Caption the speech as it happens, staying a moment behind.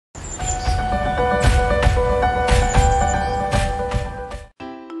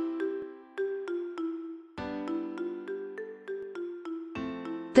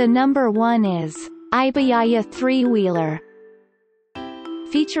The number 1 is Ibiyaya 3-wheeler.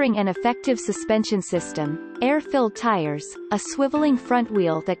 Featuring an effective suspension system, air-filled tires, a swiveling front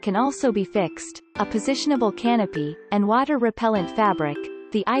wheel that can also be fixed, a positionable canopy, and water-repellent fabric,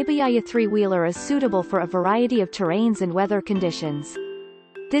 the Ibiyaya 3-wheeler is suitable for a variety of terrains and weather conditions.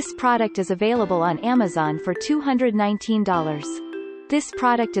 This product is available on Amazon for $219. This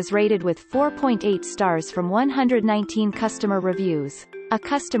product is rated with 4.8 stars from 119 customer reviews. A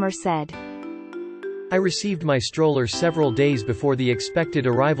customer said, I received my stroller several days before the expected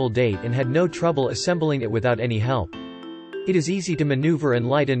arrival date and had no trouble assembling it without any help. It is easy to maneuver and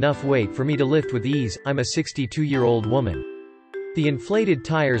light enough weight for me to lift with ease. I'm a 62-year-old woman. The inflated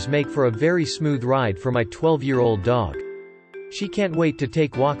tires make for a very smooth ride for my 12-year-old dog. She can't wait to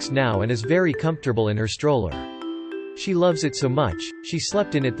take walks now and is very comfortable in her stroller. She loves it so much, she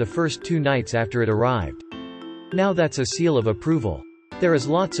slept in it the first 2 nights after it arrived. Now that's a seal of approval. There is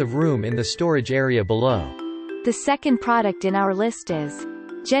lots of room in the storage area below. The second product in our list is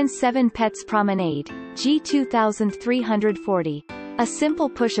Gen 7 Pets Promenade G 2340. A simple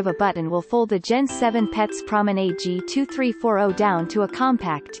push of a button will fold the Gen 7 Pets Promenade G 2340 down to a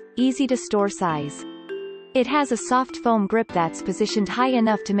compact, easy-to-store size. It has a soft foam grip that's positioned high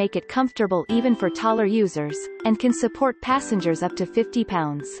enough to make it comfortable even for taller users, and can support passengers up to 50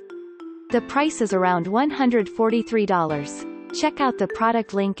 pounds. The price is around $143. Check out the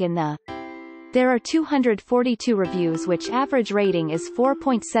product link in the. There are 242 reviews which average rating is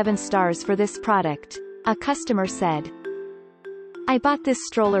 4.7 stars for this product. A customer said, I bought this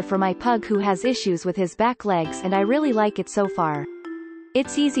stroller for my pug who has issues with his back legs and I really like it so far.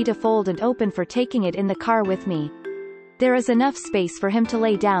 It's easy to fold and open for taking it in the car with me. There is enough space for him to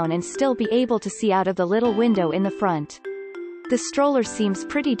lay down and still be able to see out of the little window in the front. The stroller seems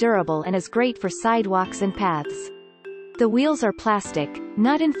pretty durable and is great for sidewalks and paths. The wheels are plastic,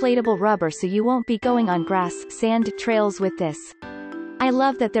 not inflatable rubber, so you won't be going on grass, sand trails with this. I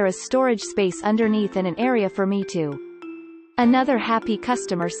love that there is storage space underneath and an area for me too. Another happy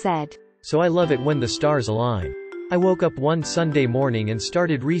customer said, So I love it when the stars align. I woke up one Sunday morning and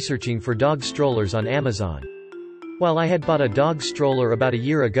started researching for dog strollers on Amazon. While I had bought a dog stroller about a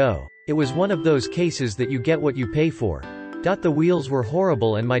year ago, it was one of those cases that you get what you pay for. The wheels were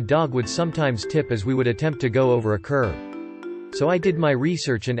horrible and my dog would sometimes tip as we would attempt to go over a curb. So I did my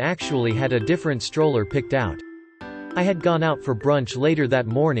research and actually had a different stroller picked out. I had gone out for brunch later that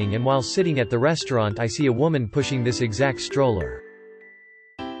morning and while sitting at the restaurant I see a woman pushing this exact stroller.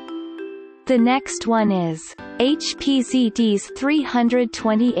 The next one is Hpz Ds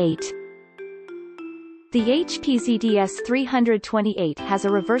 328. The Hpz Ds 328 has a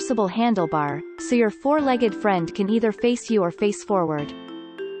reversible handlebar, so your four-legged friend can either face you or face forward.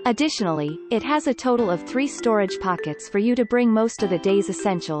 Additionally, it has a total of 3 storage pockets for you to bring most of the day's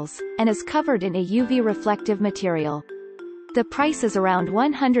essentials, and is covered in a UV reflective material. The price is around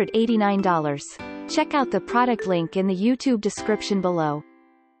 $189. Check out the product link in the YouTube description below.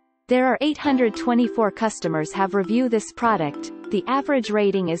 There are 824 customers have reviewed this product. The average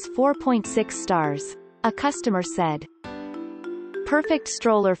rating is 4.6 stars. A customer said, Perfect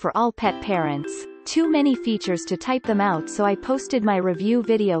stroller for all pet parents. Too many features to type them out, so I posted my review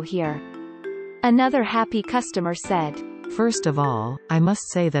video here. Another happy customer said, First of all, I must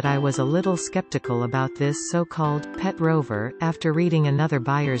say that I was a little skeptical about this so-called pet rover after reading another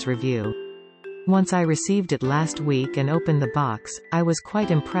buyer's review. Once I received it last week and opened the box, I was quite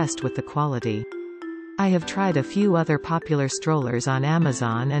impressed with the quality. I have tried a few other popular strollers on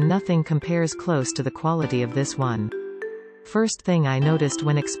Amazon and nothing compares close to the quality of this one. First thing I noticed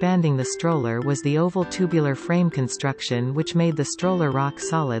when expanding the stroller was the oval tubular frame construction, which made the stroller rock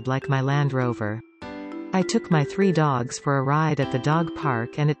solid like my Land Rover. I took my 3 dogs for a ride at the dog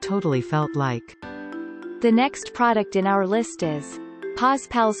park and it totally felt like. The next product in our list is Paws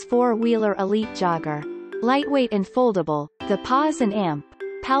 4-wheeler Elite Jogger. Lightweight and foldable, the Paws and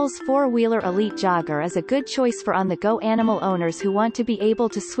Pals 4-wheeler Elite Jogger is a good choice for on-the-go animal owners who want to be able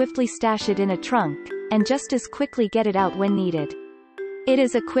to swiftly stash it in a trunk, and just as quickly get it out when needed. It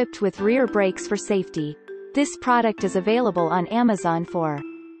is equipped with rear brakes for safety. This product is available on Amazon for.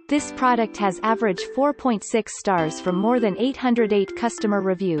 This product has average 4.6 stars from more than 808 customer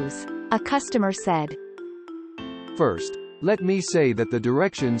reviews. A customer said, First, let me say that the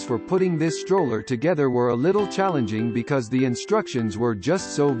directions for putting this stroller together were a little challenging because the instructions were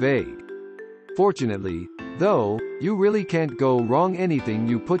just so vague. Fortunately, though, you really can't go wrong. Anything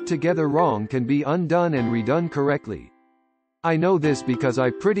you put together wrong can be undone and redone correctly. I know this because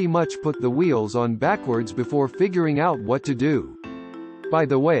I pretty much put the wheels on backwards before figuring out what to do. By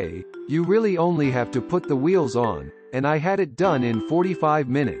the way, you really only have to put the wheels on, and I had it done in 45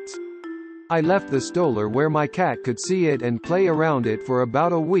 minutes. I left the stroller where my cat could see it and play around it for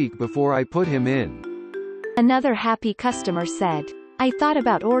about a week before I put him in. Another happy customer said, I thought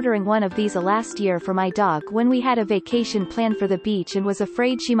about ordering one of these last year for my dog when we had a vacation planned for the beach and was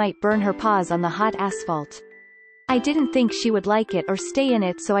afraid she might burn her paws on the hot asphalt. I didn't think she would like it or stay in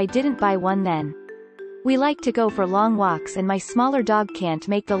it, so I didn't buy one then. We like to go for long walks and my smaller dog can't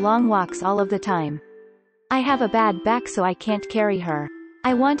make the long walks all of the time. I have a bad back so I can't carry her.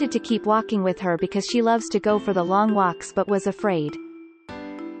 I wanted to keep walking with her because she loves to go for the long walks but was afraid.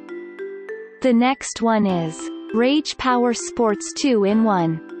 The next one is Rage Power Sports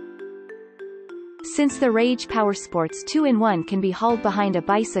 2-in-1. Since the Rage Power Sports 2-in-1 can be hauled behind a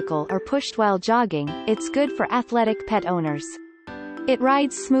bicycle or pushed while jogging, it's good for athletic pet owners. It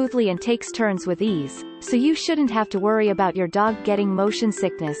rides smoothly and takes turns with ease, so you shouldn't have to worry about your dog getting motion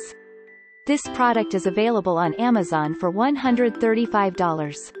sickness. This product is available on Amazon for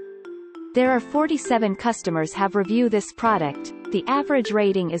 $135. There are 47 customers have reviewed this product. The average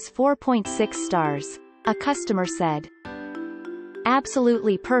rating is 4.6 stars. A customer said,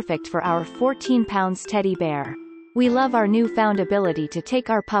 absolutely perfect for our 14-pound teddy bear. We love our newfound ability to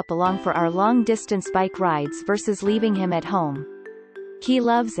take our pup along for our long-distance bike rides versus leaving him at home. He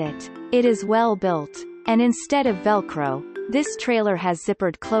loves it. It is well built. And instead of Velcro, this trailer has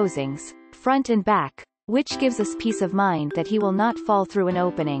zippered closings, front and back, which gives us peace of mind that he will not fall through an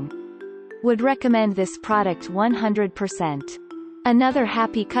opening. Would recommend this product 100%. Another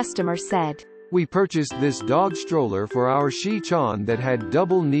happy customer said, we purchased this dog stroller for our Shi-chan that had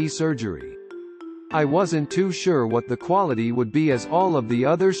double knee surgery. I wasn't too sure what the quality would be as all of the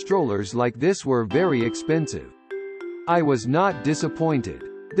other strollers like this were very expensive. I was not disappointed.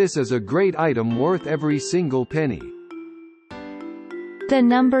 This is a great item worth every single penny. The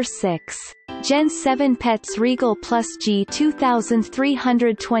number 6. Gen 7 Pets Regal Plus G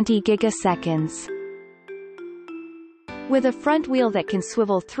 2320 gigaseconds. With a front wheel that can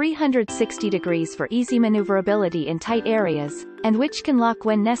swivel 360 degrees for easy maneuverability in tight areas, and which can lock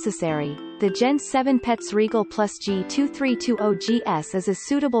when necessary, the Gen 7 Pets Regal Plus G 2320 GS is as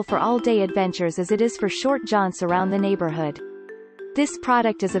suitable for all-day adventures as it is for short jaunts around the neighborhood. This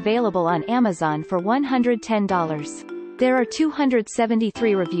product is available on Amazon for $110. There are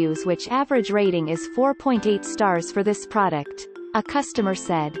 273 reviews which average rating is 4.8 stars for this product. A customer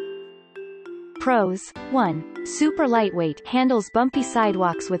said, pros: 1. Super lightweight, handles bumpy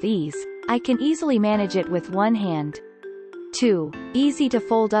sidewalks with ease. I can easily manage it with one hand. 2. Easy to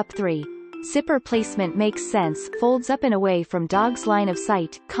fold up. 3. Zipper placement makes sense, folds up and away from dog's line of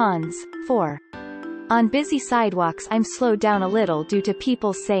sight. Cons: 4. On busy sidewalks I'm slowed down a little due to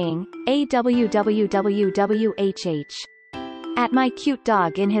people saying, AWWWWHH. At my cute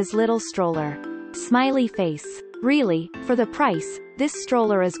dog in his little stroller. Smiley face. Really, for the price, this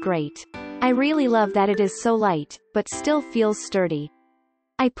stroller is great. I really love that it is so light, but still feels sturdy.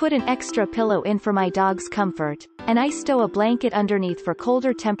 I put an extra pillow in for my dog's comfort, and I stow a blanket underneath for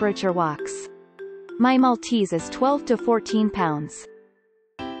colder temperature walks. My Maltese is 12 to 14 pounds.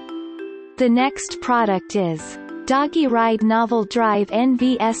 The next product is Doggy Ride Novel Drive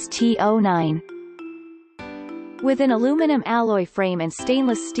Drnvst 09. With an aluminum alloy frame and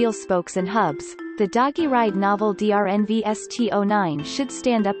stainless steel spokes and hubs, the Doggy Ride Novel Drnvst 09 should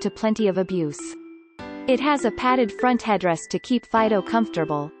stand up to plenty of abuse. It has a padded front headrest to keep Fido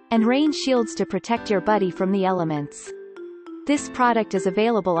comfortable, and rain shields to protect your buddy from the elements. This product is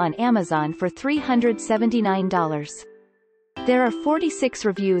available on Amazon for $379. There are 46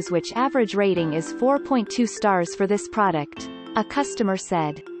 reviews which average rating is 4.2 stars for this product. A customer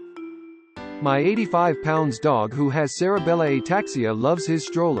said, my 85-pound dog who has cerebellar ataxia loves his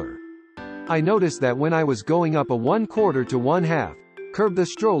stroller. I noticed that when I was going up a 1/4 to 1/2 curb, the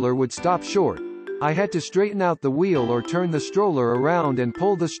stroller would stop short. I had to straighten out the wheel or turn the stroller around and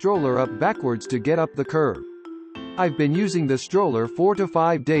pull the stroller up backwards to get up the curb. I've been using the stroller 4 to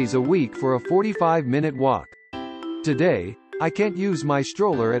 5 days a week for a 45-minute walk. Today, I can't use my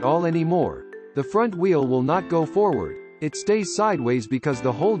stroller at all anymore. The front wheel will not go forward. It stays sideways because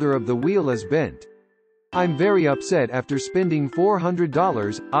the holder of the wheel is bent. I'm very upset after spending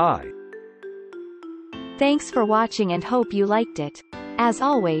 $400. Thanks for watching and hope you liked it. As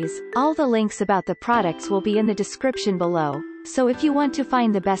always, all the links about the products will be in the description below, so if you want to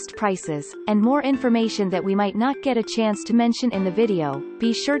find the best prices, and more information that we might not get a chance to mention in the video,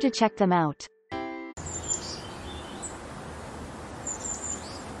 be sure to check them out.